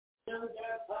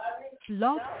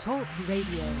Blog Talk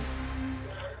Radio.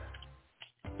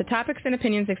 The topics and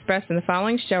opinions expressed in the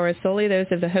following show are solely those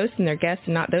of the host and their guests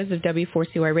and not those of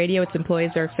W4CY Radio, its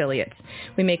employees, or affiliates.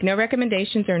 We make no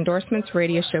recommendations or endorsements for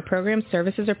radio show programs,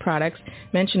 services, or products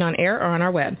mentioned on air or on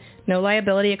our web. No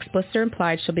liability, explicit or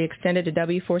implied, shall be extended to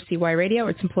W4CY Radio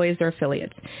or its employees or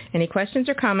affiliates. Any questions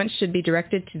or comments should be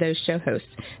directed to those show hosts.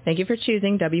 Thank you for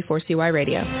choosing W4CY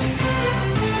Radio.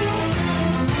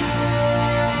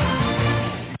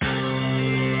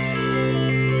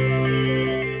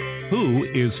 Who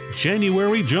is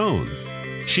January Jones?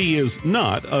 She is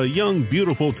not a young,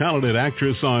 beautiful, talented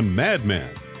actress on Mad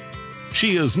Men.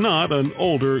 She is not an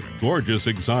older, gorgeous,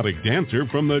 exotic dancer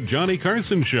from the Johnny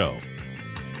Carson show.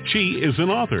 She is an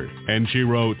author, and she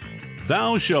wrote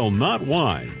Thou Shalt Not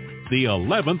Whine, the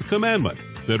 11th Commandment,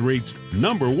 that reached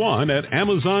 #1 at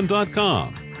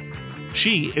Amazon.com.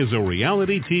 She is a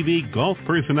reality TV golf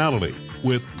personality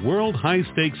with World High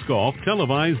Stakes Golf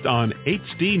televised on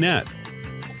HDNet.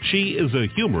 She is a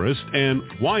humorist and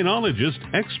winologist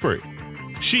expert.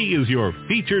 She is your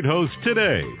featured host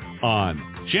today on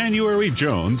January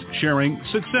Jones Sharing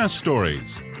Success Stories.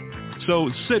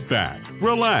 So sit back,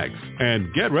 relax,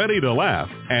 and get ready to laugh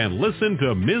and listen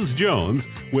to Ms. Jones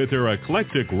with her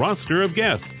eclectic roster of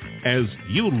guests as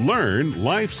you learn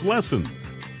life's lessons.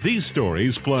 These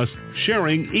stories plus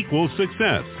sharing equals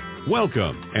success.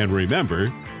 Welcome, and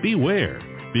remember, beware,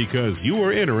 because you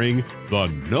are entering the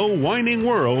no whining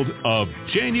world of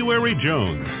January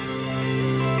Jones.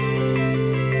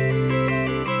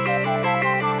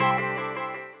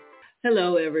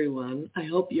 Hello, everyone. I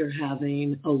hope you're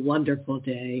having a wonderful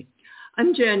day.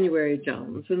 I'm January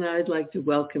Jones, and I'd like to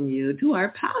welcome you to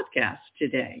our podcast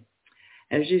today.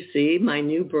 As you see, my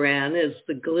new brand is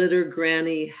the Glitter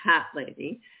Granny Hat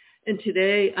Lady, and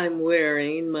today I'm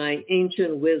wearing my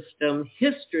Ancient Wisdom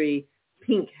History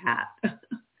pink hat.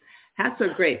 Hats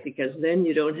are great because then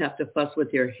you don't have to fuss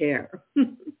with your hair.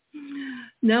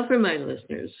 Now for my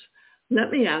listeners,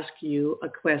 let me ask you a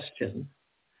question.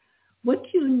 What do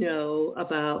you know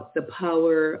about the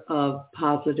power of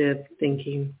positive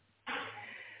thinking?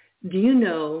 Do you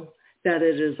know that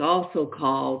it is also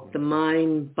called the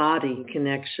mind-body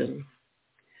connection?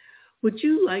 Would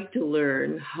you like to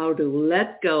learn how to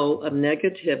let go of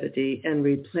negativity and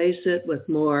replace it with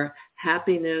more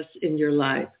happiness in your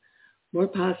life? More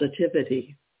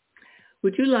positivity?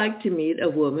 Would you like to meet a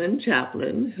woman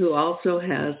chaplain who also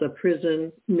has a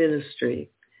prison ministry?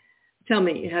 Tell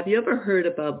me, have you ever heard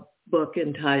of a book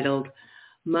entitled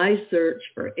My Search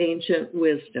for Ancient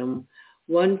Wisdom,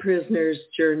 One Prisoner's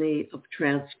Journey of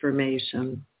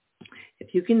Transformation?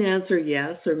 If you can answer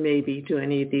yes or maybe to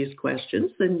any of these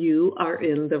questions, then you are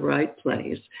in the right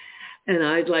place. And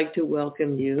I'd like to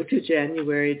welcome you to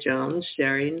January Jones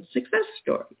Sharing Success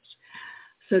Stories.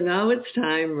 So now it's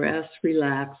time, rest,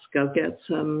 relax, go get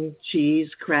some cheese,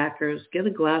 crackers, get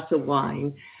a glass of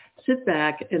wine, sit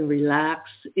back and relax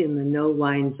in the no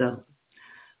wine zone.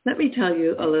 Let me tell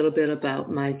you a little bit about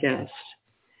my guest.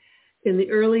 In the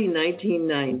early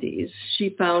 1990s,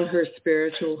 she found her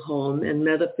spiritual home in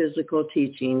metaphysical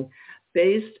teaching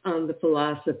based on the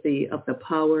philosophy of the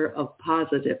power of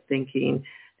positive thinking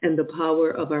and the power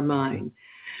of our mind.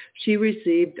 She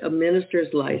received a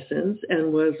minister's license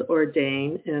and was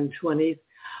ordained in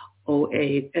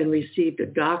 2008 and received a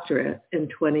doctorate in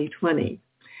 2020.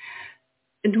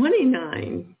 In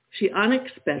 2009, she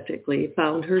unexpectedly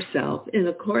found herself in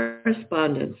a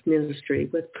correspondence ministry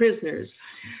with prisoners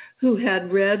who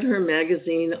had read her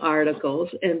magazine articles,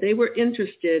 and they were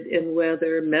interested in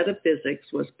whether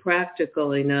metaphysics was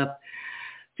practical enough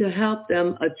to help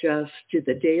them adjust to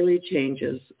the daily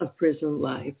changes of prison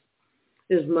life.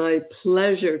 It is my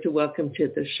pleasure to welcome to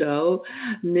the show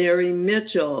Mary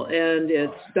Mitchell, and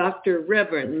it's Dr.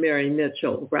 Reverend Mary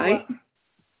Mitchell, right?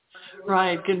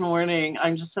 Right. Good morning.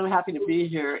 I'm just so happy to be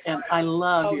here, and I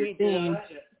love your theme.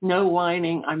 No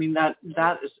whining. I mean, that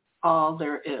is all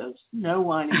there is. No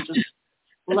whining. Just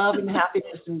love and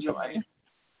happiness and joy.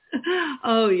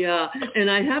 Oh, yeah.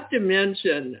 And I have to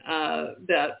mention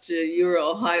that you're an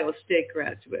Ohio State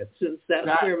graduate, since that's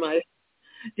where my...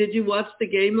 Did you watch the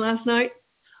game last night?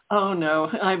 Oh, no.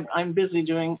 I'm busy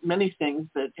doing many things,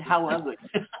 but how was it?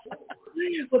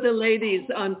 Well, the ladies,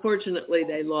 unfortunately,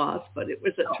 they lost, but it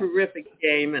was a terrific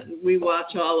game, and we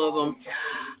watch all of them.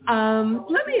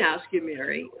 Let me ask you,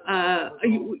 Mary, are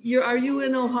you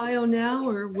in Ohio now,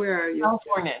 or where are you?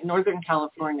 California, Northern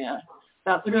California,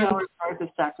 about 3 hours north of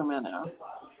Sacramento.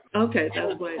 Okay,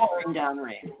 that's why. Pouring down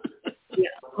rain. Yeah.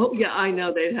 Oh, yeah, I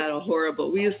know they've had a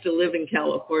horrible. We used to live in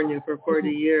California for 40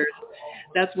 years.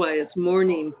 That's why it's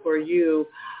morning for you.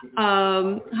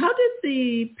 How did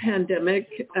the pandemic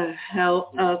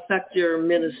affect your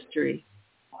ministry?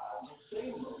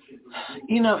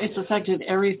 It's affected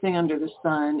everything under the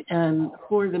sun. And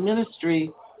for the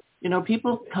ministry,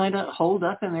 people kind of holed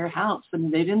up in their house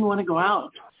and they didn't want to go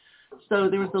out. So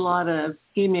there was a lot of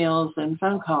emails and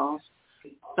phone calls.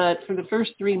 But for the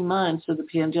first 3 months of the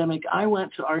pandemic, I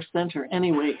went to our center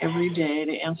anyway every day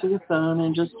to answer the phone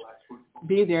and just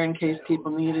be there in case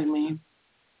people needed me.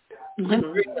 Mm-hmm. And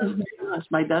for 3 months,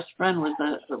 my best friend was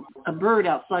a bird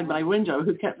outside my window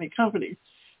who kept me company.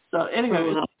 So anyway, it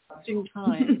was an interesting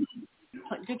time.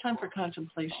 Good time for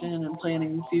contemplation and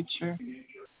planning the future.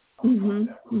 Mhm.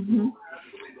 Mhm.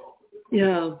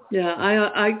 Yeah.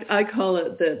 I call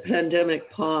it the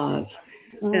pandemic pause.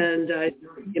 And,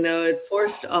 it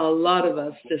forced a lot of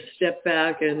us to step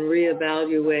back and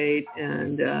reevaluate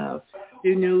and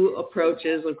do new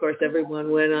approaches. Of course,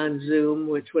 everyone went on Zoom,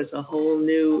 which was a whole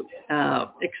new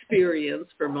experience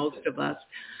for most of us.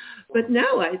 But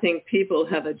now I think people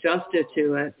have adjusted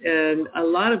to it, and a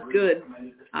lot of good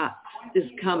is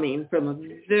coming from a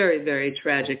very, very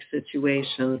tragic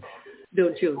situation.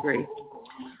 Don't you agree?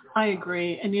 I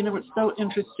agree. And it's so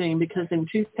interesting because in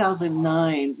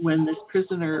 2009, when this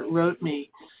prisoner wrote me,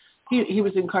 he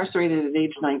was incarcerated at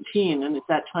age 19, and at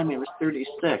that time he was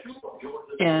 36.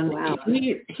 And wow.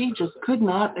 he just could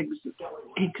not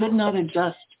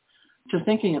adjust to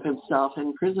thinking of himself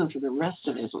in prison for the rest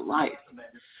of his life.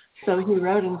 So he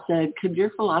wrote and said, could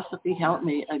your philosophy help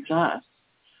me adjust?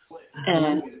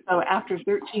 And so after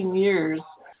 13 years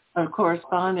of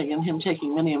corresponding and him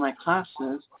taking many of my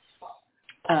classes,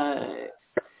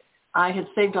 I had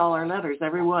saved all our letters,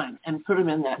 every one, and put them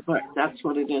in that book. That's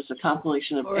what it is, a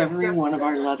compilation of every one of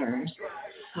our letters.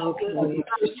 Okay.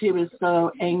 First, he was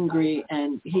so angry,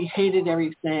 and he hated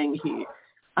everything. He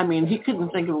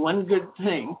couldn't think of one good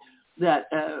thing that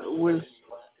was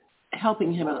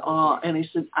helping him at all. And he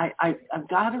said, I've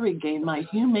got to regain the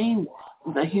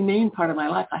humane part of my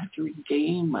life. I have to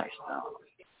regain myself.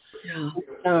 Yeah.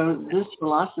 So this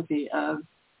philosophy of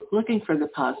looking for the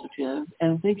positive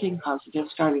and thinking positive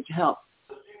started to help.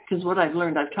 Because what I've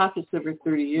learned, I've taught this over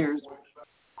 30 years,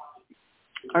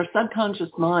 our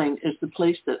subconscious mind is the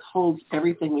place that holds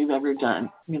everything we've ever done.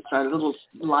 It's our little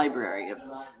library of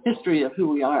history of who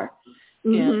we are.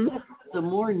 Mm-hmm. And the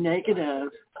more negative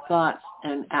thoughts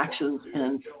and actions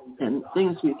and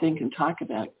things we think and talk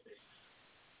about,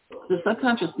 the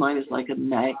subconscious mind is like a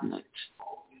magnet.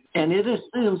 And it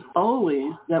assumes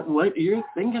always that what you're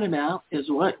thinking about is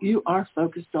what you are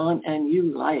focused on and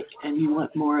you like and you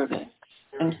want more of it.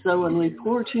 And so when we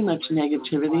pour too much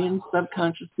negativity in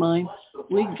subconscious mind,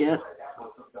 we get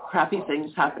crappy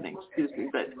things happening,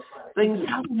 but things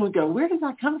happen and we go, where did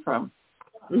that come from?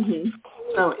 Mm-hmm.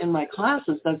 So in my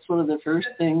classes, that's one of the first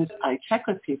things I check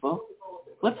with people.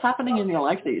 What's happening in your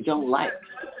life that you don't like?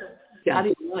 Yeah. How do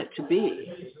you want it to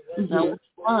be? Mm-hmm. Now, let's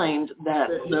find that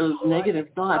those negative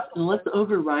thoughts, and let's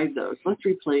override those. Let's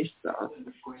replace those.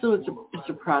 So it's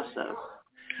a process.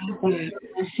 Mm-hmm.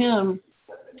 For him,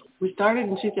 we started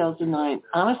in 2009.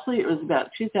 Honestly, it was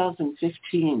about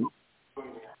 2015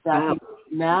 that he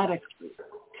dramatically,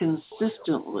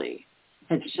 consistently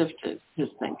had shifted his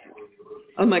thinking.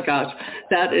 Oh my gosh,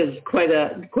 that is quite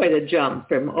a jump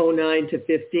from 2009 to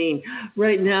 15.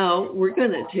 Right now, we're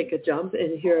going to take a jump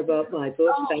and hear about my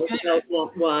book, Thou Shalt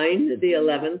Not Whine, the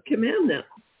 11th Commandment.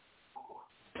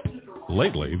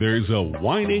 Lately, there's a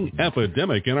whining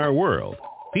epidemic in our world.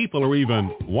 People are even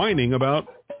whining about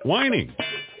whining.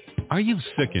 Are you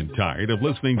sick and tired of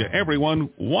listening to everyone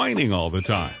whining all the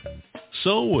time?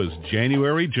 So was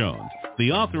January Jones,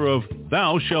 the author of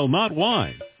Thou Shalt Not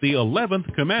Whine, the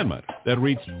 11th Commandment, that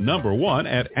reached #1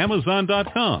 at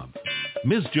Amazon.com.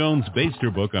 Ms. Jones based her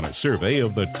book on a survey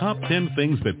of the top 10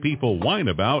 things that people whine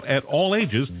about at all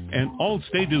ages and all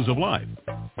stages of life.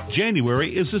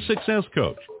 January is a success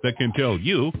coach that can tell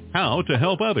you how to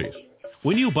help others.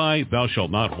 When you buy Thou Shalt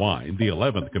Not Whine, the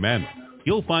 11th Commandment,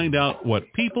 you'll find out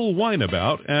what people whine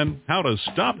about and how to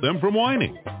stop them from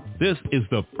whining. This is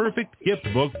the perfect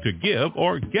gift book to give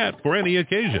or get for any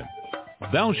occasion.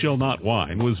 Thou Shalt Not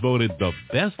Whine was voted the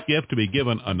best gift to be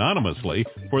given anonymously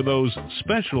for those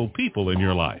special people in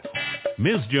your life.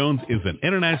 Ms. Jones is an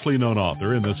internationally known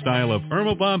author in the style of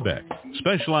Irma Bombeck,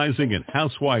 specializing in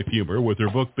housewife humor, with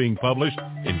her book being published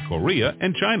in Korea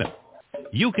and China.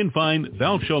 You can find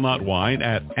Thou Shalt Not Whine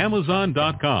at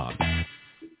Amazon.com.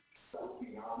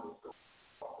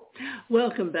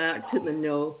 Welcome back to the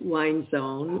No Wine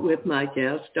Zone with my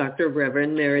guest, Dr.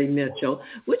 Reverend Mary Mitchell.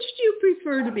 Which do you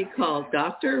prefer to be called,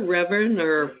 Dr., Reverend,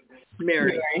 or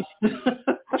Mary? Mary.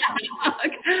 I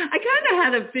kind of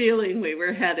had a feeling we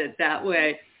were headed that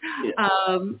way.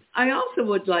 Yeah. I also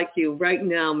would like you right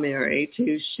now, Mary,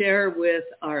 to share with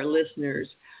our listeners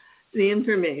the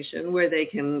information where they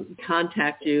can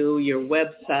contact you, your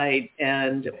website,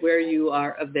 and where you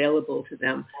are available to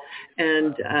them.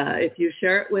 And if you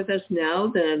share it with us now,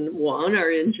 then Juan,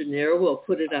 our engineer, will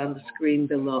put it on the screen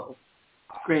below.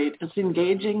 Great. It's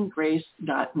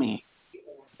engaginggrace.me.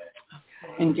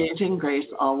 Okay. Engaging Grace,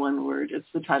 all one word. It's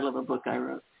the title of a book I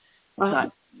wrote.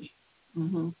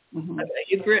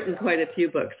 You've written quite a few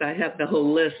books. I have the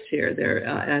whole list here.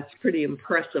 That's pretty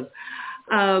impressive.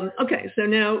 Okay, so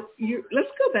now let's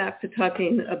go back to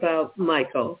talking about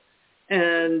Michael.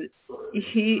 And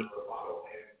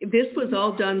this was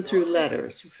all done through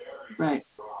letters. Right.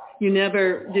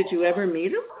 Did you ever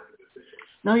meet him?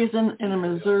 No, he's in a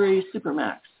Missouri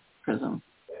Supermax prison.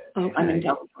 Okay. I'm in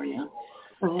California.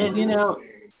 Oh.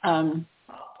 And,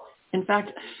 in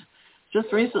fact,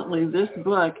 just recently, this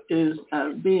book is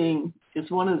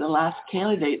one of the last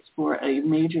candidates for a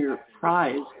major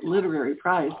prize, literary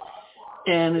prize,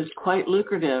 and is quite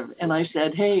lucrative. And I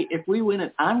said, hey, if we win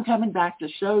it, I'm coming back to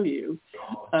show you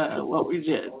what we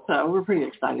did. So we're pretty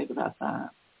excited about that.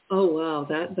 Oh, wow.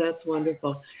 That's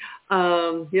wonderful.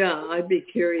 Yeah, I'd be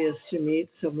curious to meet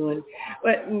someone.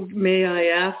 But may I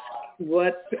ask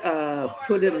what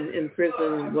put him in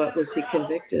prison? What was he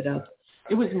convicted of?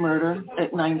 It was murder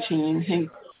at 19.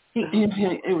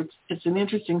 It's an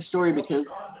interesting story because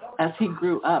as he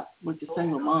grew up with a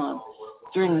single mom,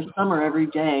 during the summer every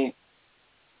day,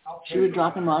 she would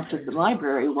drop him off to the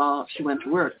library while she went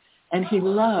to work. And he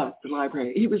loved the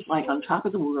library. He was like on top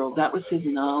of the world. That was his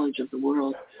knowledge of the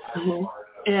world.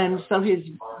 Mm-hmm. And so he's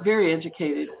very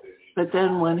educated. But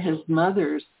then when his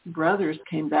mother's brothers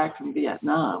came back from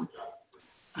Vietnam,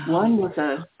 one was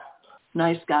a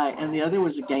nice guy and the other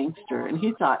was a gangster. And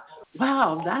he thought,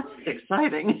 wow, that's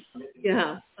exciting.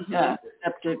 Yeah. Yeah.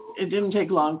 Except it didn't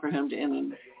take long for him to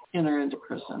enter into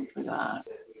prison for that.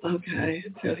 Okay.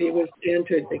 So he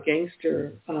entered the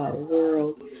gangster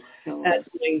world at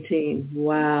 19.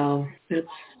 Wow. That's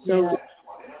so... Yeah.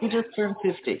 He just turned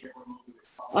 50.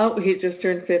 Oh, he just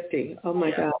turned 50. Oh, my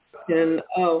God. And,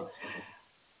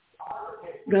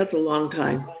 that's a long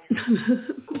time.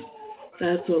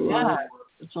 That's a long time.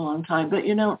 It's a long time. But,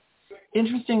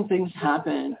 interesting things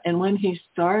happen. And when he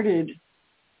started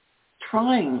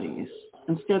trying these,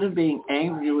 instead of being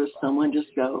angry with someone, just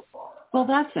go, well,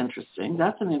 that's interesting.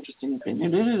 That's an interesting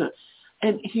opinion.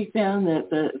 And he found that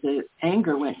the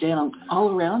anger went down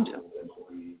all around him.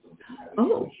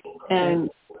 Oh. And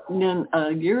then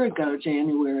a year ago,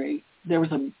 January, there was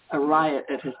a riot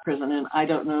at his prison, and I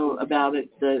don't know about it.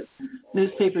 The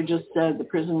newspaper just said the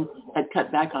prison had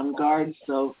cut back on guards,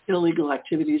 so illegal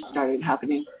activities started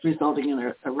happening, resulting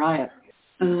in a riot.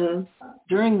 Uh-huh.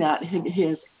 During that,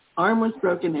 his arm was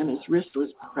broken and his wrist was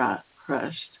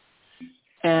crushed.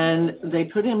 And they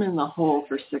put him in the hole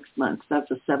for 6 months. That's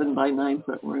a 7 by 9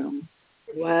 foot room.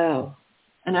 Wow.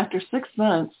 And after 6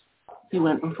 months, he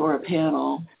went before a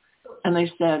panel, and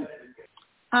they said,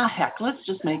 heck, let's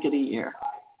just make it a year.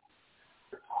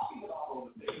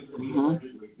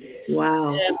 Mm-hmm.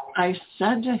 Wow. And I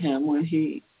said to him when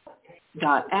he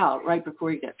got out, right before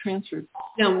he got transferred.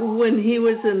 Now, when he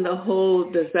was in the hole,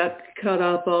 does that cut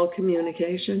off all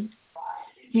communication?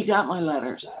 He got my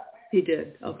letters. He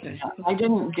did. Okay. I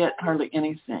didn't get hardly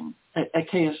anything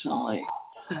occasionally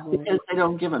because they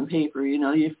don't give him paper.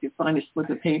 You find a slip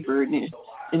of paper and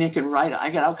you can write it. I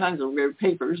got all kinds of weird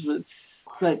papers,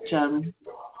 but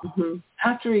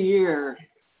after a year,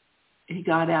 he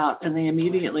got out and they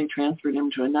immediately transferred him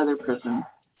to another prison.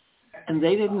 And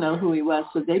they didn't know who he was,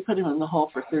 so they put him in the hole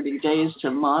for 30 days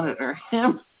to monitor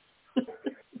him.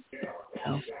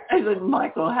 I said,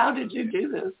 Michael, how did you do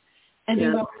this? And he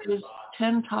wrote his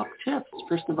 10 top tips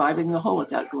for surviving the hole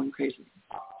without going crazy.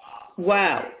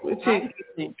 Wow.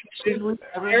 Should we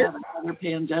ever have another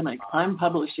pandemic? I'm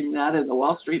publishing that in the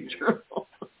Wall Street Journal.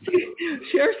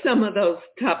 Share some of those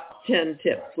top 10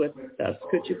 tips with us,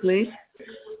 could you please?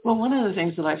 Well, one of the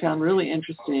things that I found really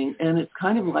interesting, and it's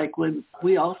kind of like when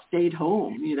we all stayed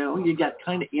home, you got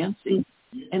kind of antsy.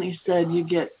 And he said you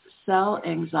get cell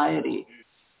anxiety.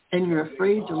 And you're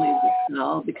afraid to leave the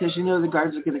cell because the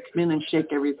guards are going to come in and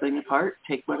shake everything apart,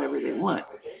 take whatever they want.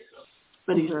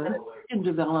 But he said you can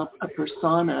develop a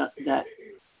persona that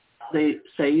they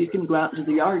say you can go out into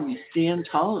the yard and you stand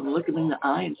tall and look them in the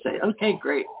eye and say, okay,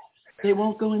 great. They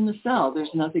won't go in the cell. There's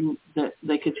nothing that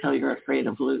they could tell you're afraid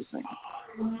of losing.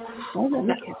 Oh,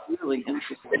 that's really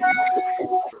interesting.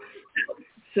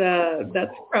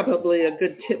 That's probably a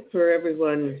good tip for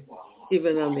everyone,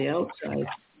 even on the outside.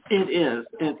 It is.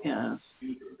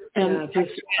 And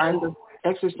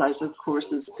exercise, of course,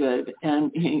 is good.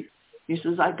 And he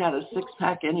says, I've got a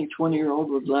six-pack any 20-year-old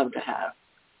would love to have.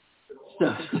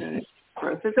 So, okay.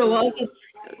 So all this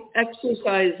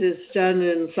exercise is done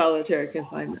in solitary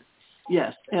confinement.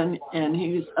 Yes, and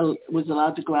he was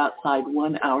allowed to go outside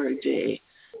 1 hour a day,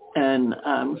 and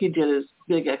he did his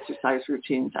big exercise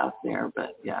routines out there.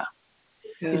 But yeah.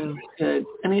 He's good.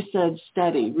 And he said,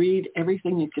 study, read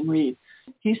everything you can read.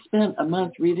 He spent a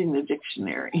month reading the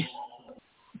dictionary.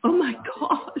 Oh my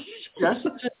gosh! Just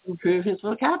to improve his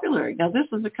vocabulary. Now, this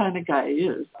is the kind of guy he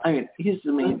is. I mean, he's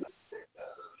amazing.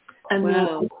 And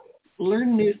then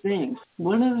learn new things.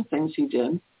 One of the things he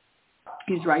did,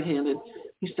 he's right-handed.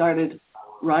 He started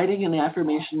writing an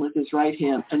affirmation with his right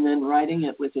hand and then writing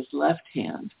it with his left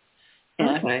hand. And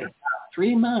after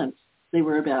 3 months, they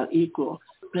were about equal.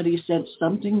 But he said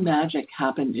something magic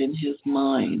happened in his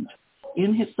mind.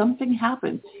 Something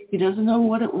happened. He doesn't know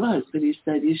what it was, but he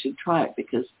said you should try it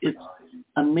because it's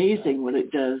amazing what it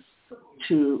does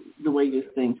to the way you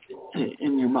think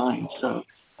in your mind. So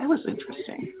that was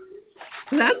interesting.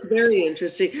 That's very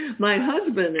interesting. My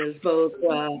husband is both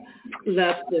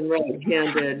left and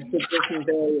right-handed for different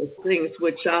various things,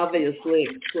 which obviously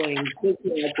explains his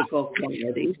magical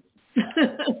qualities.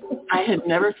 I had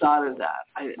never thought of that,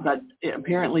 but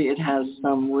apparently it has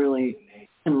some really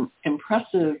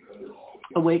impressive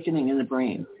awakening in the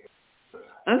brain.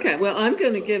 Okay, well, I'm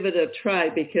going to give it a try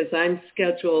because I'm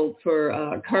scheduled for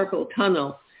carpal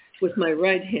tunnel with my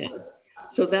right hand.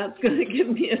 So that's going to give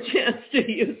me a chance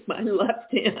to use my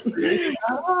left hand.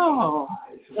 Oh.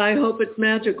 I hope it's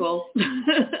magical.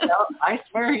 No, I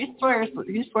swear he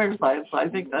swears by it, so I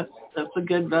think that's a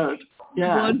good vote.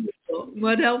 Yeah. Wonderful.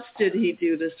 What else did he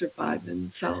do to survive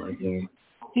in solitary?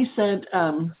 He said,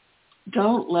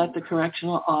 don't let the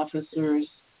correctional officers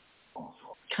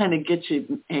kind of get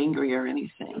you angry or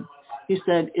anything. He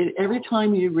said, every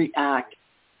time you react,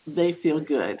 they feel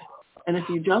good. And if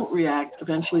you don't react,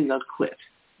 eventually they'll quit.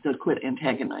 They'll quit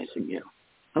antagonizing you.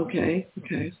 Okay.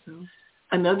 So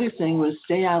another thing was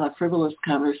stay out of frivolous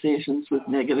conversations with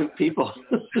negative people.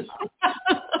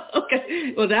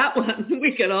 Okay. Well, that one,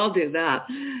 we could all do that.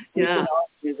 We can all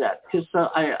do that. Because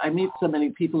I meet so many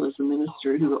people as a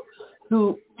minister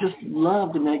who just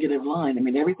love the negative line. I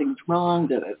mean, everything's wrong,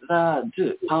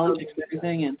 politics,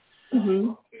 everything. And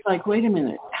it's like, wait a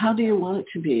minute, how do you want it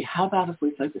to be? How about if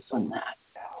we focus on that?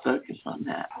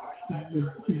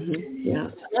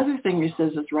 Yeah. Another thing he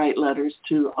says is write letters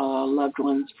to loved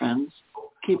ones, friends,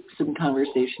 keep some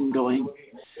conversation going,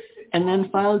 and then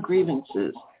file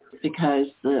grievances because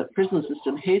the prison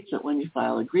system hates it when you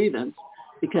file a grievance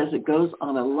because it goes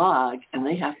on a log and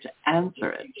they have to answer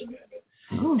it.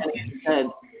 Oh. And he said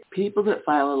people that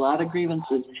file a lot of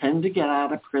grievances tend to get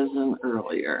out of prison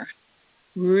earlier.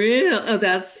 Really? Oh,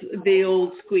 that's the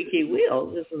old squeaky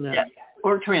wheel, isn't it? Yeah.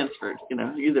 Or transferred,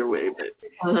 either way.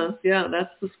 But yeah,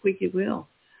 that's the squeaky wheel.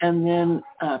 And then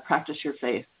practice your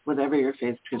faith, whatever your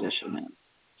faith tradition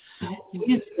is.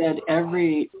 He has read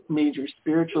every major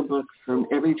spiritual book from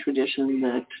every tradition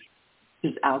that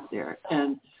is out there.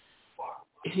 And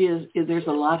there's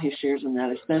a lot he shares in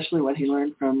that, especially what he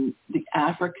learned from the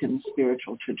African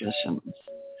spiritual traditions.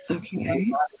 Okay.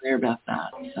 A lot there about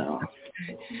that. So.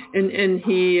 And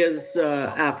he is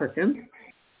African.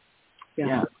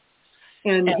 Yeah.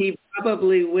 And he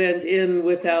probably went in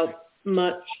without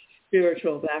much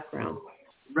spiritual background.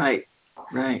 Right.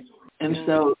 And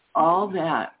so all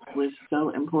that was so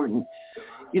important.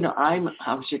 I'm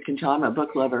a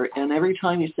book lover, and every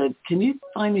time he said, can you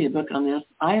find me a book on this?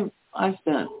 I've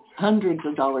spent hundreds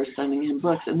of dollars sending him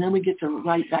books, and then we get to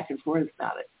write back and forth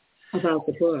about it. About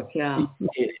the book, yeah.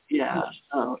 Yeah,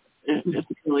 so it's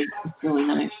really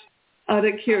nice. Out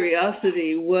of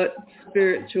curiosity, what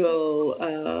spiritual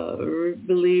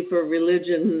belief or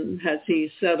religion has he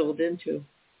settled into?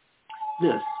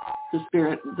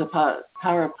 The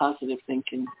power of positive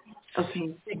thinking.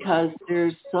 Okay. Because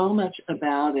there's so much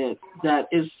about it that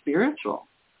is spiritual.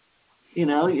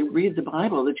 You read the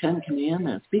Bible, the 10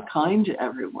 Commandments, be kind to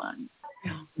everyone.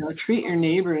 Treat your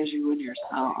neighbor as you would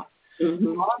yourself.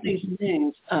 All these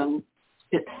things.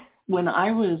 When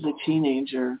I was a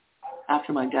teenager,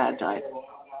 after my dad died,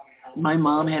 my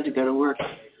mom had to go to work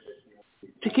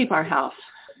to keep our house,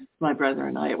 my brother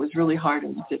and I. It was really hard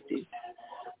in the 50s.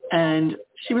 And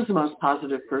she was the most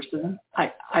positive person.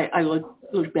 I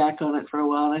looked back on it for a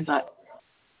while and I thought,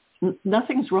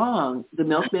 nothing's wrong. The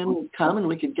milkman would come and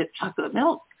we could get chocolate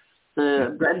milk.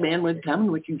 The bread man would come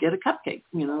and we could get a cupcake.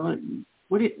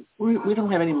 we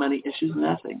don't have any money issues,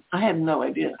 nothing. I had no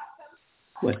idea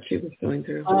what she was going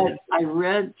through. But I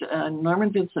read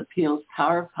Norman Vincent Peale's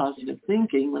Power of Positive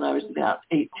Thinking when I was about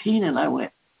 18, and I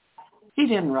went, he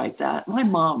didn't write that. My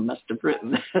mom must have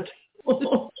written that.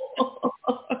 How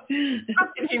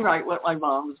did he write what my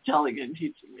mom was telling and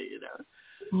teaching me,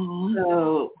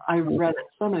 So I read it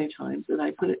so many times that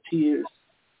I put it to use.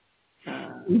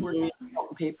 Working in the pulp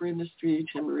and paper industry,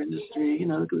 timber industry,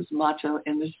 it was macho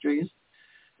industries.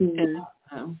 And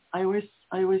I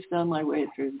always found my way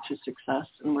through to success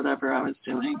in whatever I was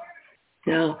doing.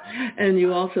 Yeah, and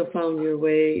you also found your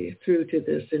way through to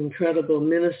this incredible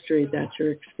ministry that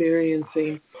you're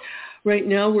experiencing. Right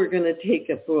now, we're going to take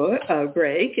a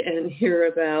break and hear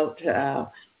about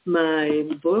my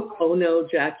book, Oh No,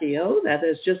 Jackie O, that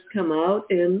has just come out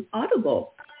in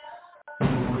Audible.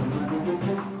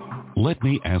 Let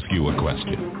me ask you a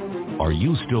question. Are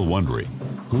you still wondering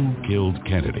who killed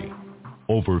Kennedy?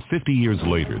 Over 50 years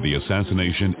later, the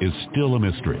assassination is still a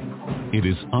mystery. It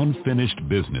is unfinished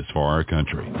business for our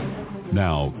country.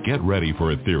 Now, get ready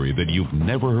for a theory that you've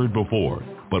never heard before,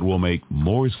 but will make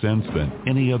more sense than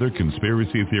any other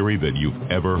conspiracy theory that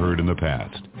you've ever heard in the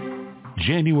past.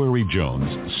 January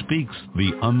Jones speaks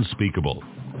the unspeakable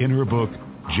in her book,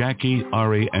 Jackie,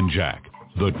 Ari, and Jack,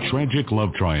 The Tragic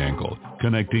Love Triangle,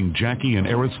 connecting Jackie and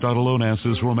Aristotle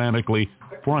Onassis romantically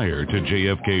prior to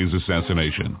JFK's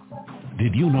assassination.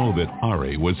 Did you know that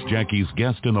Ari was Jackie's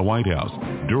guest in the White House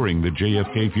during the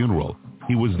JFK funeral?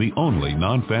 He was the only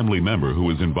non-family member who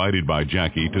was invited by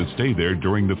Jackie to stay there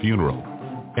during the funeral.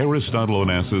 Aristotle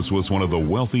Onassis was one of the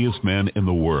wealthiest men in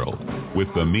the world, with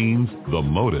the means, the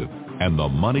motive, and the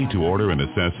money to order an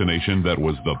assassination that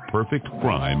was the perfect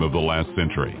crime of the last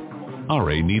century.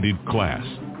 Ari needed class,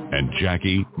 and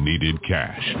Jackie needed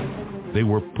cash. They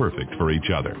were perfect for each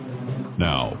other.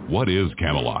 Now, what is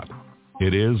Camelot?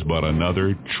 It is but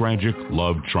another tragic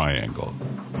love triangle.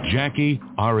 Jackie,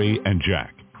 Ari, and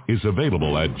Jack is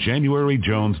available at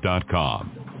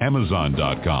JanuaryJones.com,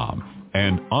 Amazon.com,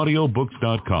 and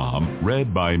Audiobooks.com,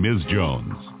 read by Ms.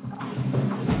 Jones.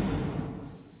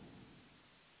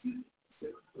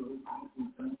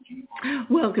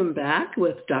 Welcome back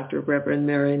with Dr. Reverend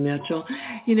Mary Mitchell.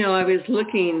 I was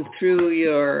looking through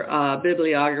your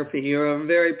bibliography. You're a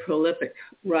very prolific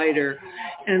writer,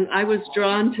 and I was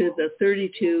drawn to the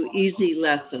 32 easy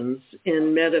lessons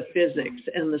in metaphysics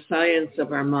and the science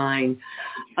of our mind.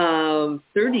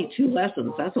 32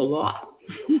 lessons, that's a lot.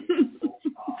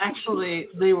 Actually,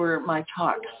 they were my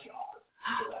talks.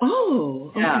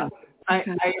 Oh, yeah.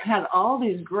 Okay. I had all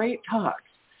these great talks,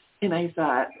 and I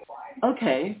thought,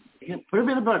 okay, put them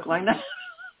in a book. Why not?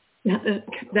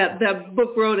 That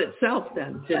book wrote itself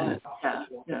then, didn't it?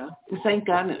 Yeah. Thank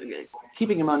God,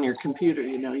 keeping them on your computer,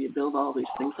 you build all these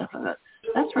things up on that.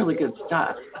 That's really good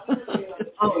stuff.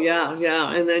 Oh, yeah.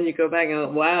 And then you go back and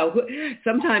go, wow.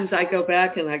 Sometimes I go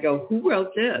back and I go, who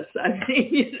wrote this? I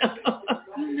mean,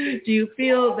 do you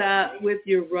feel that with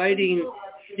your writing,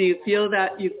 do you feel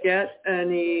that you get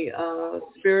any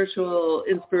spiritual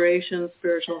inspiration,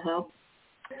 spiritual help?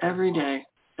 Every day.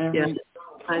 Yes,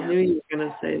 I knew you were going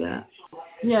to say that.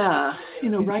 Yeah.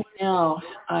 Right now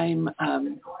I'm,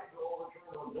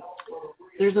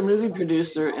 there's a movie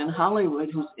producer in Hollywood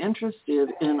who's interested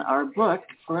in our book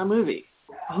for a movie.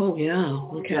 Oh, yeah.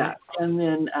 Okay. Yeah. And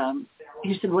then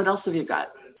he said, what else have you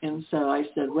got? And so I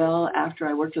said, well, after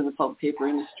I worked in the pulp and paper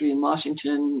industry in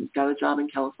Washington, got a job in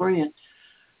California,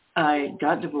 I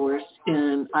got divorced,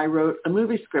 and I wrote a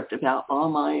movie script about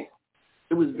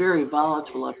it was very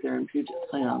volatile up there in Puget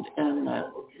Sound. And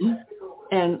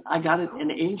I got an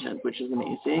agent, which is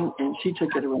amazing. And she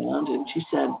took it around and she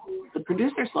said, the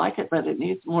producers like it, but it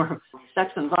needs more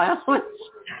sex and violence.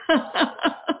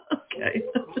 Okay.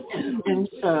 And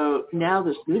so now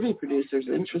this movie producer is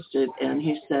interested, and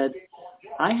he said,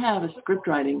 I have a script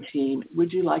writing team.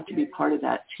 Would you like to be part of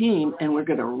that team? And we're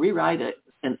going to rewrite it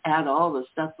and add all the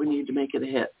stuff we need to make it a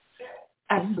hit.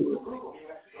 Absolutely.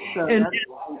 So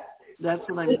that's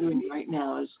what I'm doing right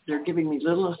now, is they're giving me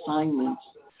little assignments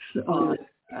on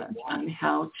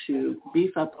how to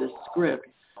beef up this script.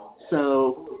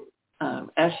 So,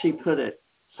 as she put it,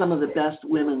 some of the best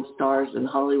women stars in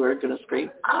Hollywood are going to scream,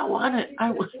 I want it.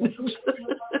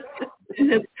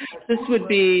 This would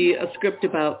be a script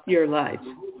about your life.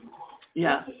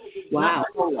 Yeah. Wow. Not my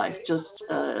whole life, just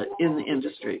in the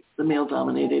industry, the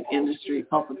male-dominated industry,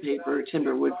 pulp and paper,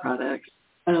 timber, wood products.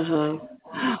 Uh-huh.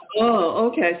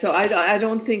 Oh, okay. So I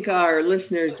don't think our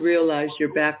listeners realize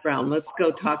your background. Let's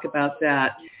go talk about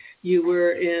that. You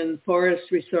were in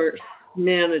forest resource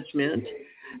management,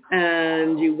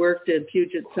 and you worked in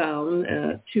Puget Sound,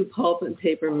 2 pulp and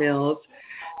paper mills.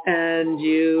 and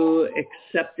you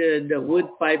accepted a wood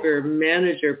fiber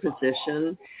manager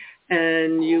position,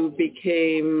 and you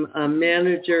became a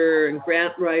manager and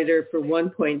grant writer for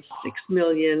 1.6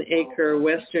 million acre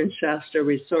Western Shasta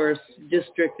Resource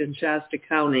District in Shasta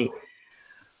County,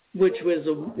 which was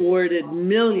awarded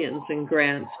millions in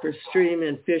grants for stream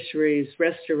and fisheries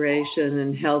restoration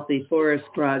and healthy forest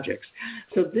projects.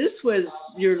 So this was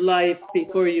your life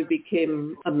before you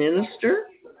became a minister?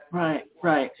 Right.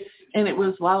 And it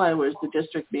was while I was the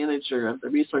district manager of the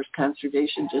Resource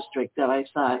Conservation District that I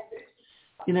thought,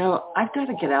 I've got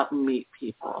to get out and meet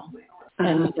people.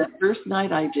 And the first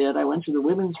night I did, I went to the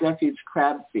Women's Refuge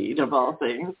Crab Feed, of all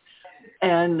things,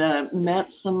 and met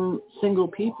some single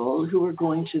people who were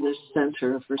going to this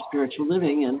Center for Spiritual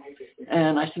Living.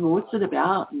 And I said, well, what's it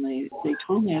about? And they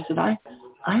told me. I said,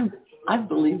 I've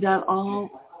believed that all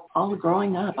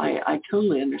growing up. I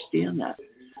totally understand that.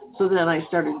 So then I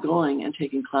started going and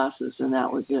taking classes, and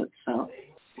that was it. So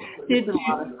it's been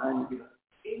a lot of fun.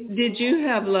 Did you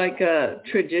have like a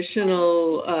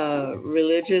traditional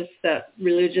religion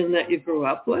that you grew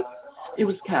up with? It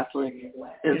was Catholic,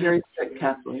 a very strict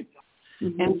Catholic.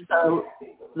 Mm-hmm. And so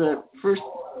the first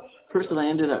person I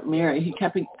ended up marrying, he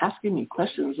kept asking me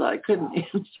questions that I couldn't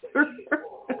answer.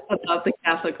 About the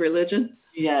Catholic religion?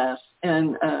 Yes.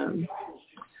 And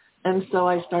so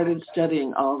I started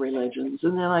studying all religions,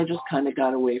 and then I just kind of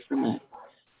got away from it.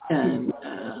 And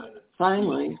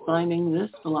finally, finding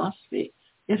this philosophy,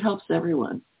 it helps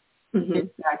everyone. Mm-hmm. In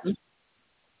fact,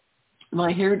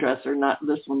 my hairdresser, not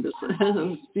this one, this was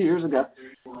a few years ago,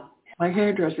 my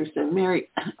hairdresser said, Mary,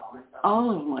 all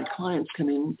of my clients come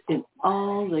in and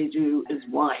all they do is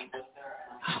whine.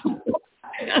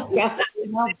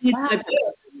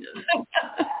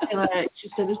 She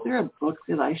said, is there a book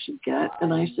that I should get?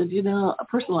 And I said, a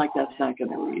person like that's not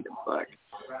going to read a book.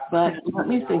 But let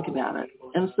me think about it.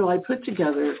 And so I put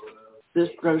together this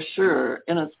brochure,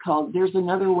 and it's called There's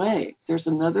Another Way. There's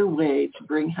another way to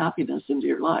bring happiness into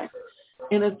your life.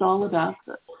 And it's all about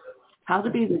this. How to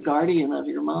be the guardian of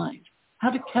your mind. How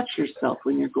to catch yourself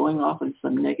when you're going off on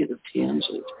some negative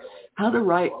tangent. How to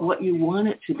write what you want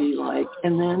it to be like.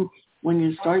 And then when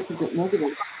you start to get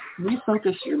negative,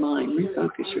 refocus your mind,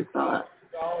 refocus your thought.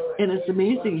 And it's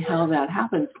amazing how that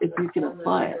happens if you can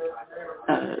apply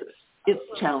it.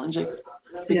 It's challenging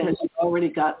because you've already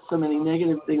got so many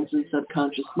negative things in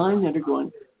subconscious mind that are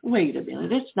going, wait a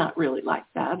minute, it's not really like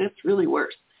that. It's really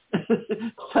worse.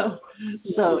 So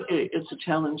it's a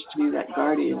challenge to be that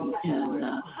guardian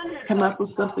and come up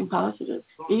with something positive.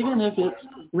 Even if it's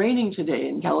raining today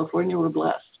in California, we're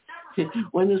blessed.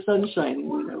 When the sun's shining,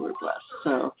 we know we're blessed.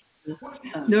 So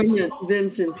Norman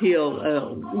Vincent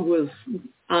Peale was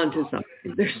onto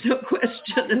something. There's no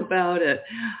question about it.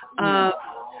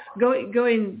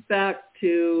 Going back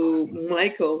to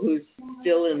Michael, who's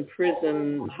still in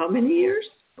prison, how many years?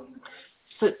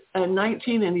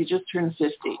 19, and he just turned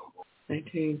 50.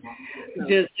 19.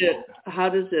 Is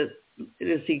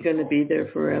he going to be there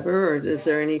forever, or is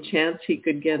there any chance he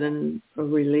could get a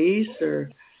release or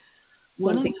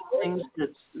one of the things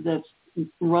that's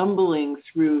rumbling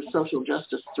through social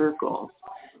justice circles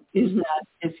is that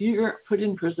if you're put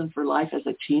in prison for life as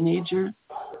a teenager,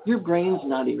 your brain's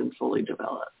not even fully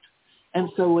developed. And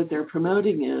so what they're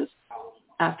promoting is,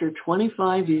 after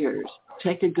 25 years,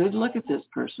 take a good look at this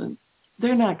person.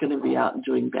 They're not going to be out and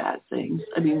doing bad things.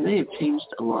 I mean, they have changed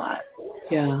a lot.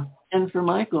 Yeah. And for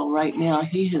Michael, right now,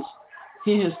 he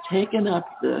has taken up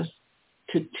this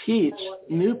to teach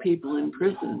new people in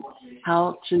prison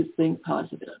how to think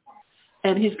positive.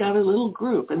 And he's got a little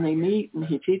group, and they meet, and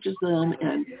he teaches them.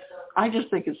 And I just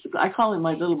think I call him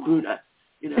my little Buddha.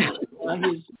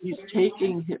 He's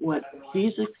taking what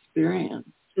he's experienced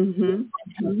and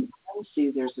see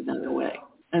there's another way.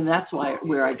 And that's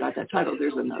where I got that title,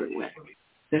 There's Another Way.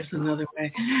 There's Another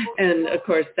Way. And, of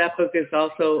course, that book is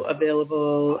also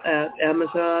available at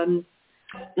Amazon.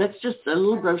 That's just a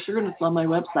little brochure, and it's on my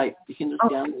website. You can just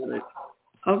download it.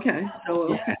 Okay.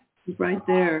 So, right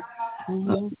there.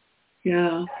 Mm-hmm.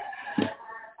 Yeah.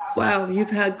 Wow, you've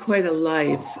had quite a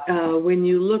life. When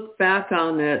you look back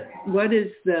on it, what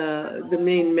is the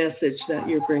main message that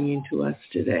you're bringing to us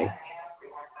today?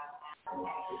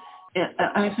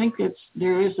 I think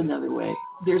there is another way.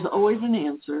 There's always an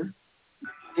answer.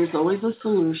 There's always a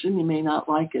solution. You may not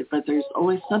like it, but there's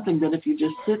always something that if you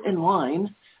just sit and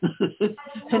whine and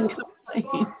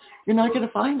complain, you're not going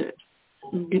to find it.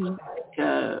 Mm-hmm. It's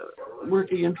like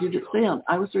working in Puget Sound.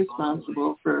 I was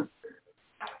responsible for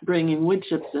bringing wood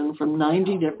chips in from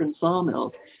 90 different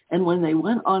sawmills. And when they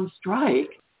went on strike,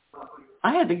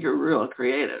 I had to get real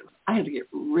creative. I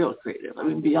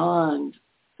mean, beyond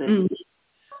things.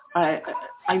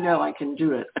 I know I can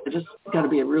do it. I just got to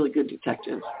be a really good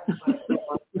detective.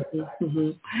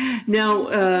 Mm-hmm. Now,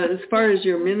 as far as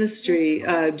your ministry,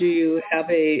 do you have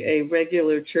a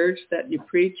regular church that you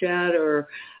preach at, or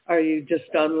are you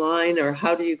just online, or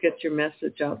how do you get your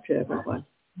message out to everyone?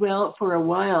 Well, for a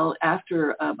while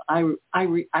after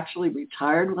actually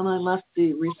retired when I left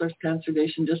the Resource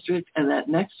Conservation District, and that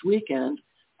next weekend,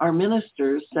 our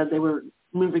ministers said they were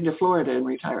moving to Florida and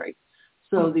retiring.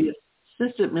 So the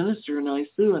assistant minister and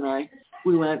Sue and I,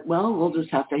 we went, well, we'll just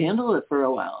have to handle it for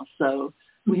a while. So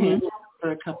we handled it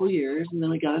for a couple of years, and then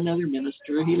we got another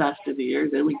minister. He lasted a year.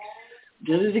 Then we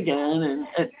did it again,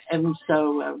 and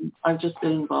so I've just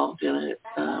been involved in it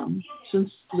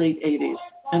since late 80s,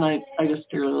 and I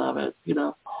just really love it. You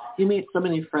know, you meet so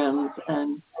many friends,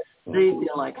 and they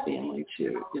feel like family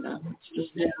too. You know, it's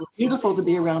just beautiful to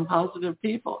be around positive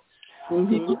people.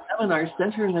 People come in our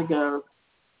center and they go,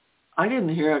 I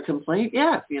didn't hear a complaint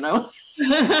yet, you know.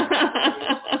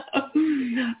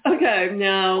 Okay,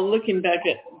 now looking back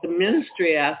at the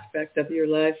ministry aspect of your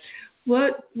life,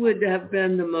 what would have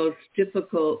been the most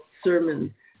difficult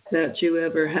sermon that you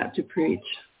ever had to preach?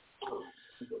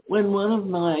 When one of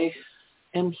my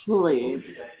employees,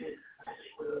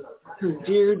 her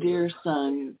dear, dear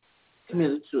son,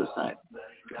 committed suicide.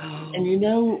 Oh. And you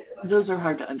know, those are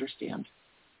hard to understand.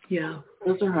 Yeah.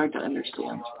 Those are hard to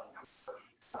understand.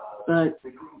 But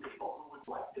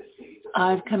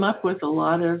I've come up with a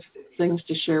lot of things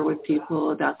to share with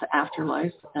people about the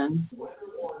afterlife. And,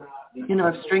 you know,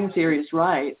 if string theory is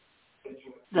right,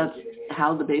 that's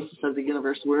how the basis of the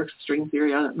universe works. String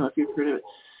theory, I don't know if you've heard of it.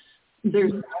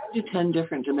 There's 5 to 10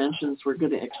 different dimensions we're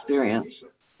going to experience.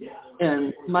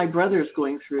 And my brother's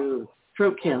going through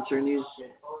throat cancer, and he's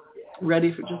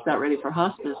just about ready for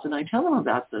hospice. And I tell him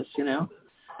about this, you know.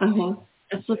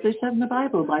 That's what they said in the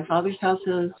Bible. My Father's house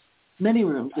has many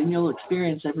rooms, and you'll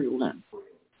experience every one.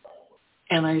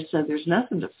 And I said, there's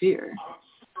nothing to fear.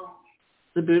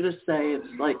 The Buddhists say it's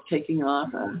like taking off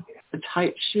a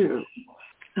tight shoe.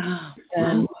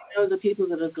 And you know, the people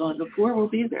that have gone before will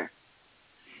be there.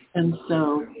 And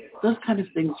so those kind of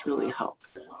things really help.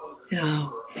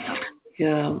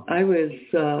 Yeah, I was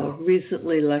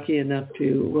recently lucky enough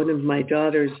to, one of my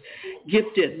daughters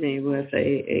gifted me with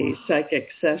a psychic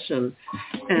session,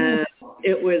 and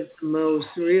it was the most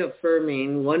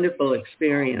reaffirming, wonderful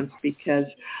experience because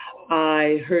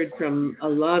I heard from a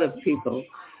lot of people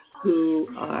who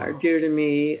are dear to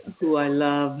me, who I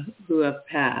love, who have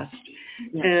passed.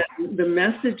 Yeah. And the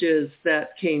messages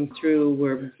that came through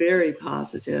were very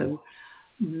positive,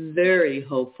 very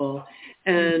hopeful,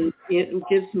 and it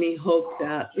gives me hope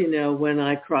that, you know, when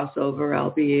I cross over,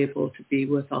 I'll be able to be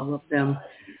with all of them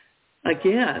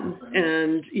again.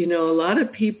 And, you know, a lot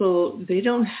of people, they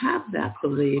don't have that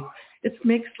belief. It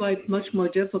makes life much more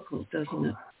difficult, doesn't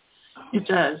it? It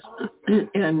does.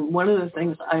 And one of the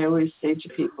things I always say to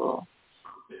people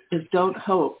is don't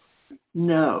hope,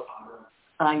 know.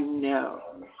 I know.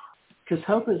 Because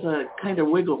hope is a kind of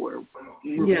wiggle word.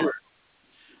 Yeah.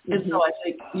 And so I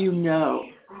think you know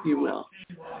you will.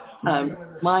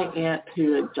 My aunt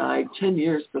who had died 10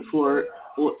 years before,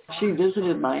 she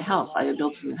visited my house. I had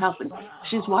built a new house, and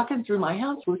she's walking through my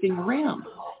house looking around.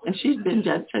 And she's been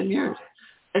dead 10 years.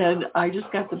 And I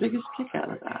just got the biggest kick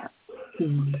out of that.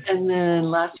 And then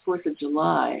last 4th of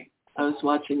July, I was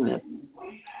watching the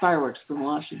fireworks from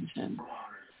Washington.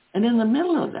 And in the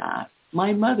middle of that,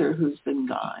 my mother, who's been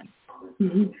gone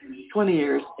 20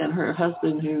 years, and her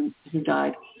husband who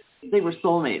died, they were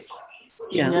soulmates.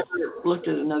 She never looked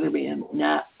at another man,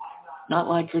 not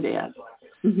like her dad.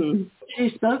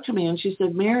 She spoke to me and she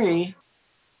said, Mary,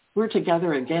 we're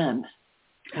together again.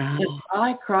 And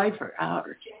I cried for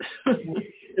hours.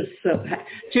 So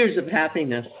tears of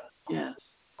happiness. Yes.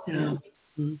 Yeah.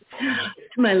 To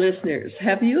my listeners,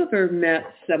 have you ever met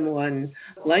someone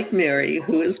like Mary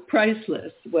who is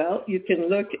priceless? Well, you can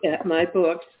look at my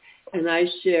books, and I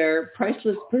share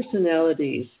priceless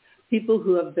personalities, people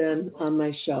who have been on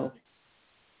my show.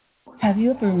 Have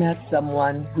you ever met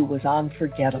someone who was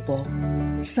unforgettable?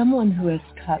 Someone who has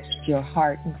touched your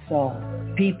heart and soul?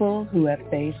 People who have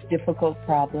faced difficult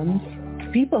problems?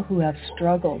 People who have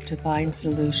struggled to find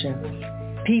solutions?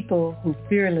 People who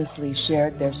fearlessly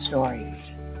shared their stories?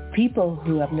 People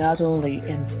who have not only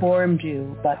informed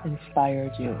you but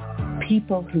inspired you?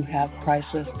 People who have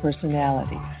priceless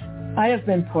personalities? I have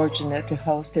been fortunate to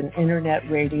host an internet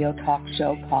radio talk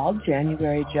show called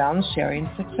January Jones Sharing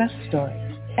Success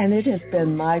Stories, and it has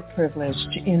been my privilege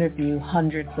to interview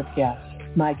hundreds of guests.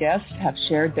 My guests have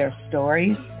shared their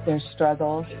stories, their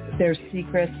struggles, their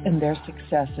secrets, and their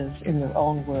successes in their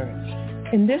own words.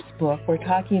 In this book, we're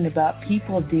talking about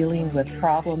people dealing with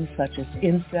problems such as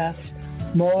incest,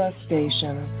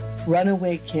 molestation,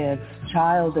 runaway kids,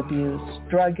 child abuse,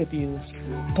 drug abuse,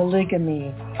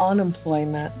 polygamy,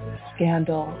 unemployment,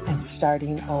 scandal, and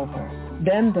starting over.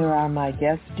 Then there are my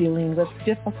guests dealing with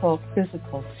difficult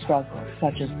physical struggles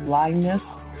such as blindness,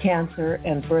 cancer,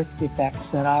 and birth defects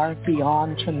that are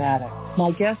beyond traumatic.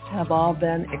 My guests have all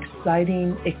been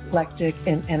exciting, eclectic,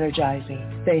 and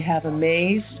energizing. They have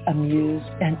amazed, amused,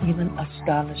 and even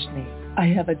astonished me. I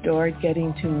have adored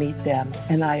getting to meet them,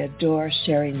 and I adore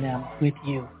sharing them with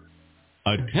you.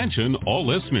 Attention all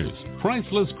listeners.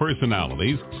 Priceless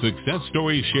Personalities, Success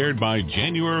Stories Shared by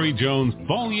January Jones,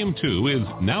 Volume 2 is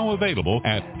now available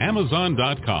at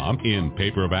Amazon.com in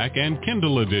paperback and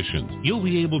Kindle editions. You'll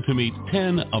be able to meet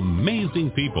 10 amazing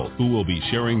people who will be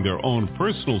sharing their own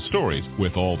personal stories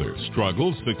with all their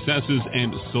struggles, successes,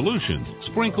 and solutions,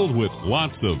 sprinkled with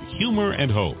lots of humor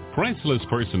and hope. Priceless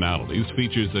Personalities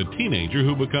features a teenager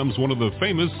who becomes one of the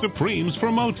famous Supremes for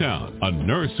Motown, a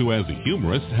nurse who as a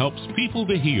humorist helps people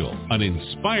to heal, an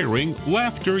inspiring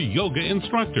laughter yoga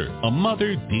instructor, a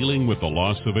mother dealing with the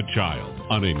loss of a child,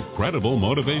 an incredible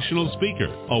motivational speaker,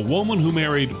 a woman who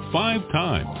married 5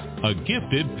 times, a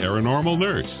gifted paranormal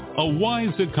nurse, a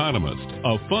wise economist,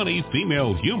 a funny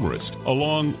female humorist,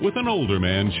 along with an older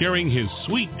man sharing his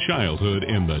sweet childhood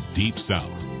in the Deep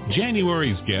South.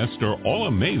 January's guests are all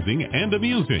amazing and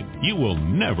amusing. You will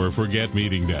never forget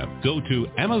meeting them. Go to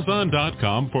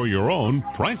Amazon.com for your own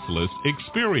priceless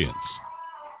experience.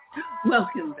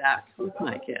 Welcome back with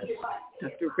my guest,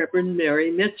 Dr. Reverend Mary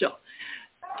Mitchell.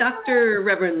 Dr.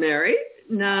 Reverend Mary,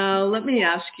 now let me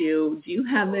ask you, do you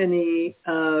have any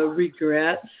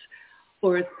regrets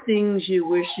or things you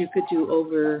wish you could do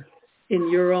over in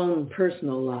your own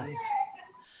personal life?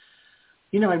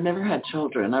 You know, I've never had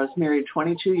children. I was married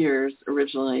 22 years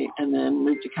originally and then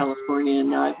moved to California,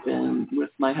 and now I've been with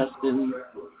my husband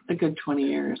a good 20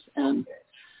 years and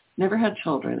never had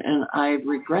children. And I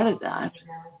regretted that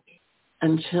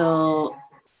until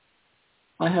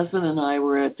my husband and I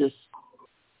were at this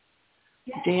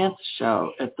dance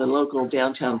show at the local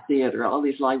downtown theater, all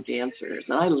these live dancers.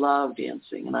 And I love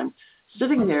dancing. And I'm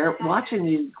sitting there watching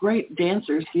these great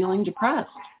dancers feeling depressed.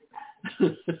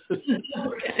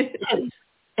 Okay.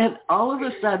 And all of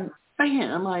a sudden,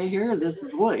 bam, I hear this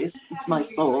voice, it's my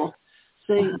soul,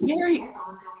 saying, Mary,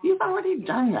 you've already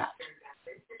done that.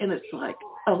 And it's like,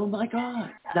 oh my God,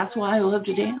 that's why I love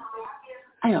to dance.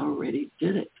 I already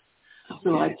did it.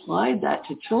 So I applied that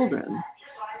to children,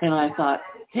 and I thought,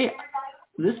 hey,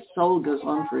 this soul goes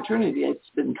on for eternity. It's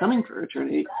been coming for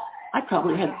eternity. I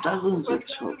probably had dozens of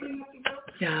children.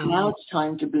 Yeah. Now it's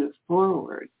time to move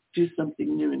forward, do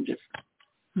something new and different.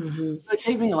 Mm-hmm. So it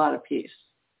gave me a lot of peace.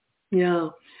 Yeah.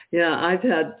 I've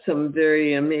had some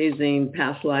very amazing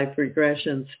past life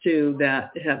regressions too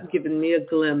that have given me a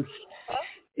glimpse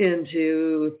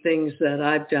into things that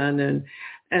I've done,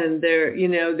 and there's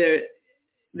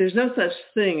no such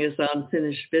thing as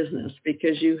unfinished business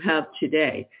because you have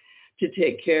today to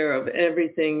take care of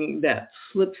everything that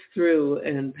slips through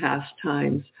in past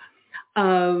times.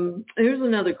 Here's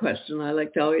another question I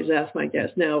like to always ask my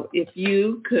guests. Now, if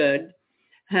you could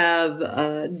have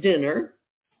dinner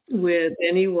with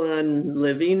anyone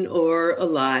living or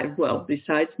alive, well,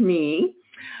 besides me,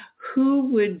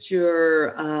 who would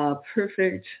your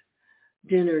perfect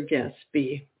dinner guest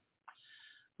be?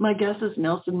 My guess is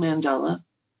Nelson Mandela.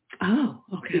 Oh,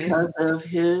 okay. Because of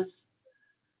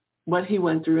what he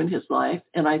went through in his life.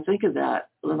 And I think of that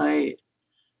when I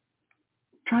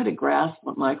try to grasp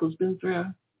what Michael's been through,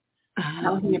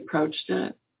 how he approached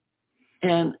it.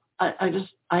 And I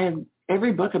have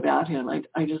every book about him.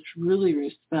 I just really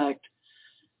respect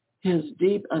his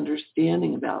deep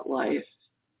understanding about life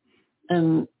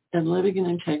and living in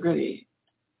integrity.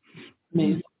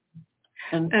 Amazing.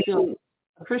 And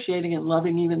appreciating and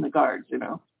loving even the guards, you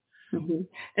know. Mm-hmm.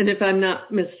 And if I'm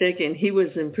not mistaken, he was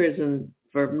in prison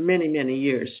for many, many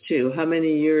years too. How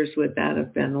many years would that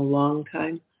have been? A long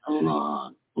time? A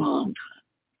long, long time.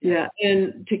 Yeah.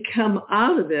 And to come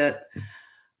out of it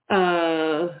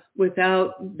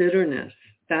without bitterness,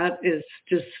 that is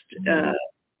just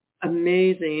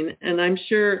amazing. And I'm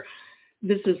sure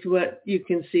this is what you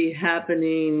can see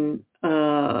happening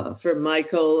for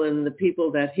Michael and the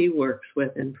people that he works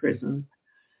with in prison.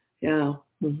 Yeah.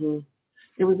 Mm-hmm.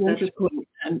 It was interesting.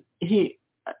 And he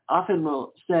often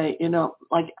will say,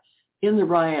 like in the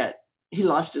riot, he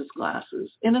lost his glasses.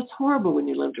 And it's horrible when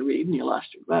you learn to read and you lost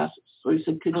your glasses. So he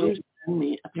said, could you send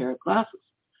me a pair of glasses?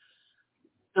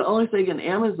 the only thing in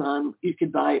Amazon, you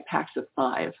could buy packs of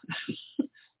 5.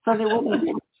 So they wouldn't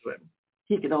give it to him.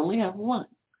 He could only have one.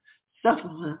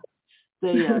 So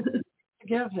they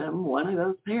give him one of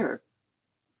those pair.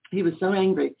 He was so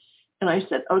angry. And I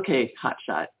said, okay,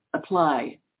 hotshot,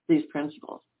 apply these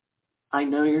principles. I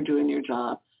know you're doing your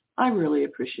job. I really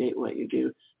appreciate what you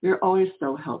do. You're always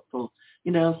so helpful.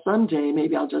 You know, someday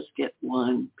maybe I'll just get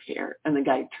one pair. And the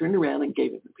guy turned around and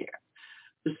gave him the pair.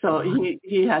 So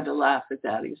he had to laugh at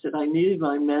that. He said, I needed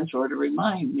my mentor to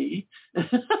remind me.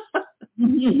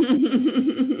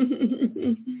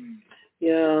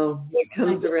 Yeah, it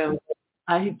comes around.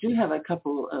 I do have a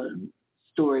couple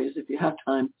stories, if you have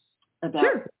time, about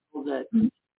people that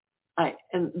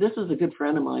and this is a good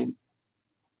friend of mine.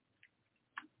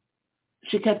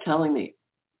 She kept telling me,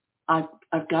 I've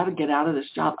got to get out of this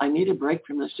job. I need a break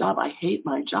from this job. I hate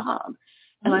my job.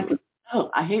 And I said,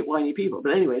 I hate whiny people.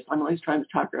 But anyways, I'm always trying to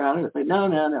talk her out of it. Like,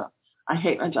 no. I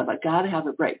hate my job. I got to have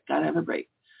a break.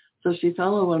 So she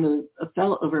fell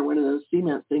over one of those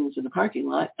cement things in the parking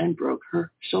lot and broke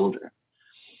her shoulder.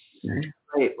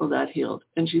 Right. Well, that healed.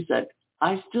 And she said,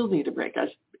 I still need a break.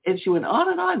 And she went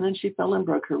on. And then she fell and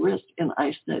broke her wrist. And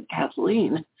I said,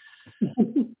 Kathleen,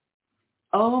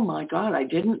 oh, my God, I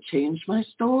didn't change my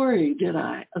story, did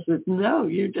I? I said, no,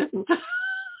 you didn't.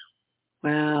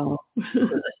 Wow.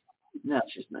 Now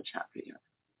she's much happier.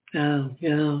 Oh,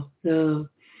 yeah. No.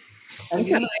 I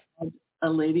had a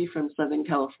lady from Southern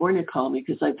California call me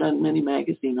because I've done many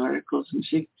magazine articles. And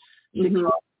she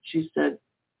called, she said,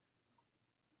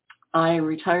 I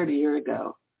retired a year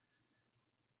ago.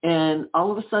 And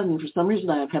all of a sudden, for some reason,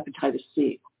 I have hepatitis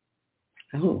C.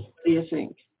 Oh. What do you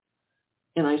think?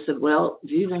 And I said, well,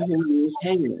 do you know who Louise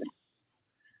Hay is?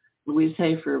 Louise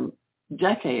Hay for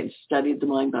decades studied the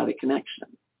mind-body connection.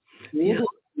 We let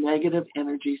negative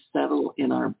energy settle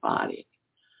in our body.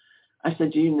 I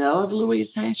said, do you know of Louise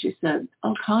Hay? She said,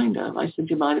 oh, kind of. I said,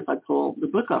 do you mind if I pull the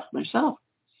book off my shelf?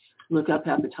 Look up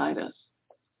hepatitis.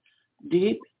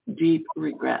 Deep, deep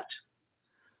regret.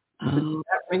 I said, does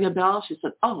that ring a bell? She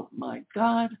said, oh, my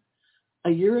God. A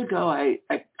year ago, I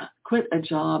quit a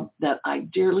job that I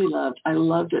dearly loved. I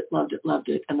loved it,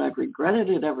 and I've regretted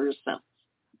it ever since.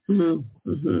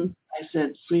 I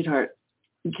said, sweetheart,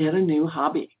 get a new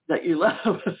hobby that you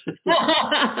love.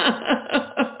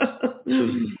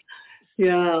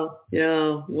 Yeah,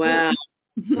 wow.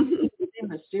 It's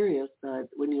mysterious, but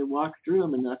when you walk through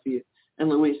them enough, and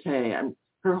Louise Hay,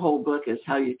 her whole book is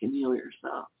how you can heal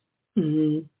yourself.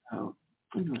 So,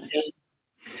 anyway.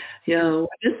 Yeah,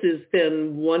 this has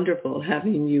been wonderful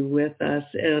having you with us.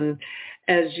 And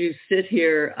as you sit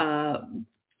here,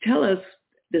 tell us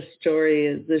the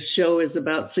story. The show is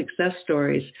about success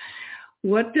stories.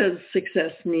 What does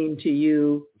success mean to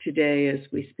you today as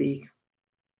we speak?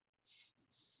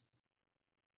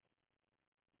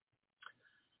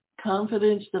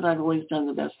 Confidence that I've always done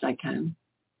the best I can.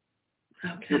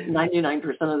 Okay. 99%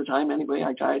 of the time anyway,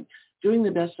 I tried doing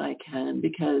the best I can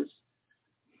because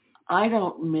I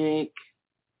don't make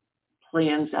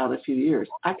plans out a few years.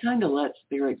 I kind of let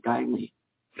spirit guide me.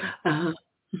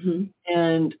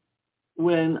 And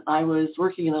when I was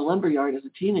working in a lumberyard as a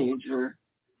teenager,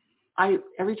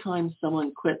 every time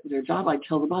someone quit their job, I'd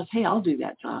tell the boss, hey, I'll do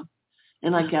that job.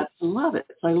 And I got to love it.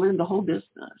 So I learned the whole business.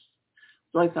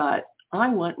 So I thought, I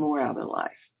want more out of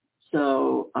life.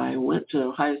 So I went to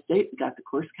Ohio State and got the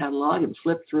course catalog and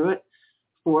flipped through it.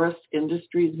 Forest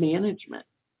Industries Management.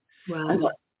 Wow. I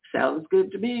thought, sounds good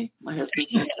to me. My husband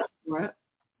said for it.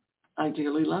 I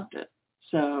dearly loved it.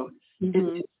 So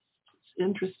it's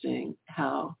interesting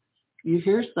how you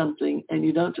hear something and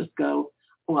you don't just go,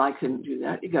 oh, I couldn't do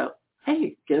that. You go,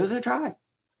 hey, give it a try.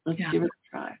 Let's give it a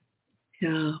try.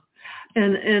 Yeah.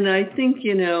 And I think,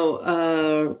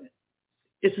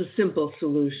 it's a simple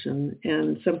solution.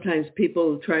 And sometimes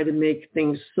people try to make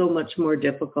things so much more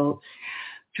difficult,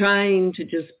 trying to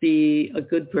just be a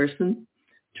good person,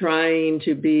 trying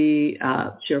to be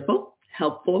cheerful,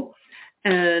 helpful,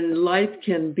 and life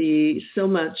can be so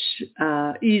much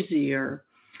easier.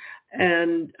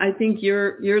 And I think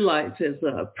your life is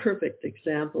a perfect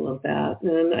example of that.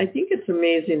 And I think it's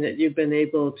amazing that you've been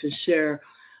able to share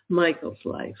Michael's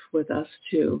life with us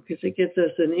too, because it gives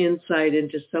us an insight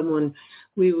into someone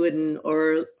we wouldn't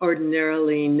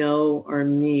ordinarily know or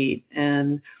meet.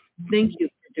 And thank you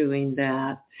for doing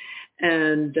that.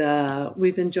 And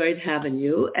we've enjoyed having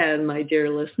you. And my dear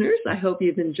listeners, I hope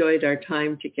you've enjoyed our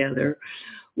time together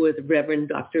with Reverend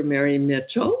Dr. Mary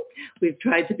Mitchell. We've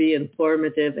tried to be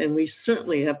informative, and we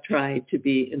certainly have tried to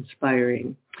be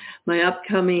inspiring. My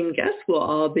upcoming guests will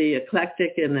all be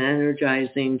eclectic and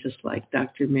energizing, just like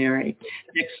Dr. Mary.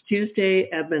 Next Tuesday,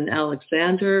 Eben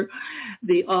Alexander,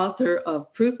 the author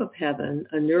of Proof of Heaven,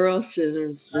 a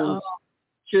neurocitizen's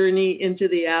journey into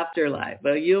the afterlife.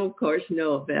 Well, you, of course,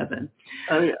 know of Eben.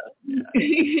 Oh,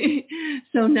 yeah.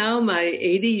 So now my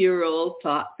 80-year-old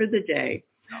thought for the day.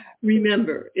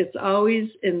 Remember, it's always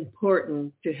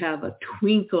important to have a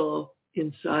twinkle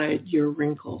inside your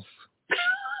wrinkles.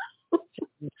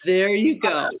 There you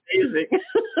go. Amazing.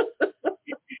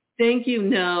 Thank you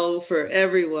now for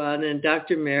everyone and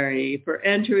Dr. Mary for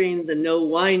entering the No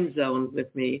Wine Zone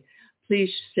with me.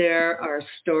 Please share our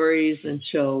stories and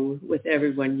show with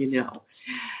everyone you know.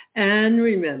 And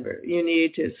remember, you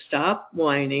need to stop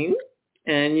whining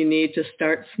and you need to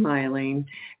start smiling.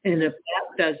 And if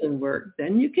that doesn't work,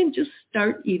 then you can just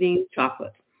start eating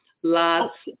chocolate.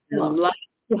 Lots and lots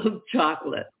of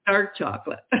chocolate, dark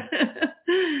chocolate.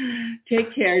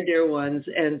 Take care, dear ones,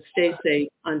 and stay safe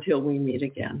until we meet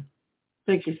again.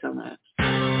 Thank you so much.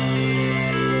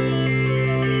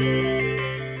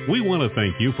 We want to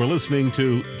thank you for listening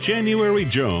to January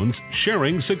Jones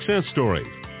Sharing Success Stories.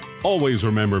 Always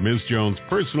remember Ms. Jones'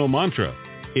 personal mantra,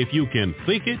 if you can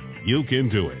think it, you can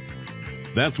do it.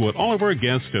 That's what all of our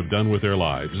guests have done with their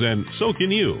lives, and so can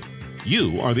you.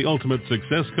 You are the ultimate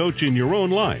success coach in your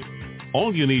own life.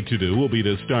 All you need to do will be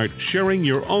to start sharing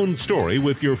your own story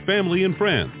with your family and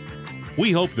friends.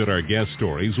 We hope that our guest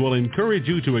stories will encourage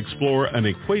you to explore an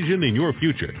equation in your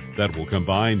future that will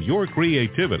combine your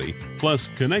creativity plus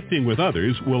connecting with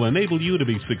others will enable you to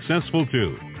be successful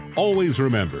too. Always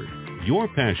remember, your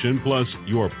passion plus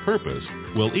your purpose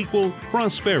will equal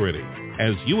prosperity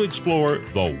as you explore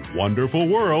the wonderful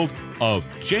world of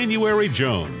January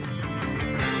Jones.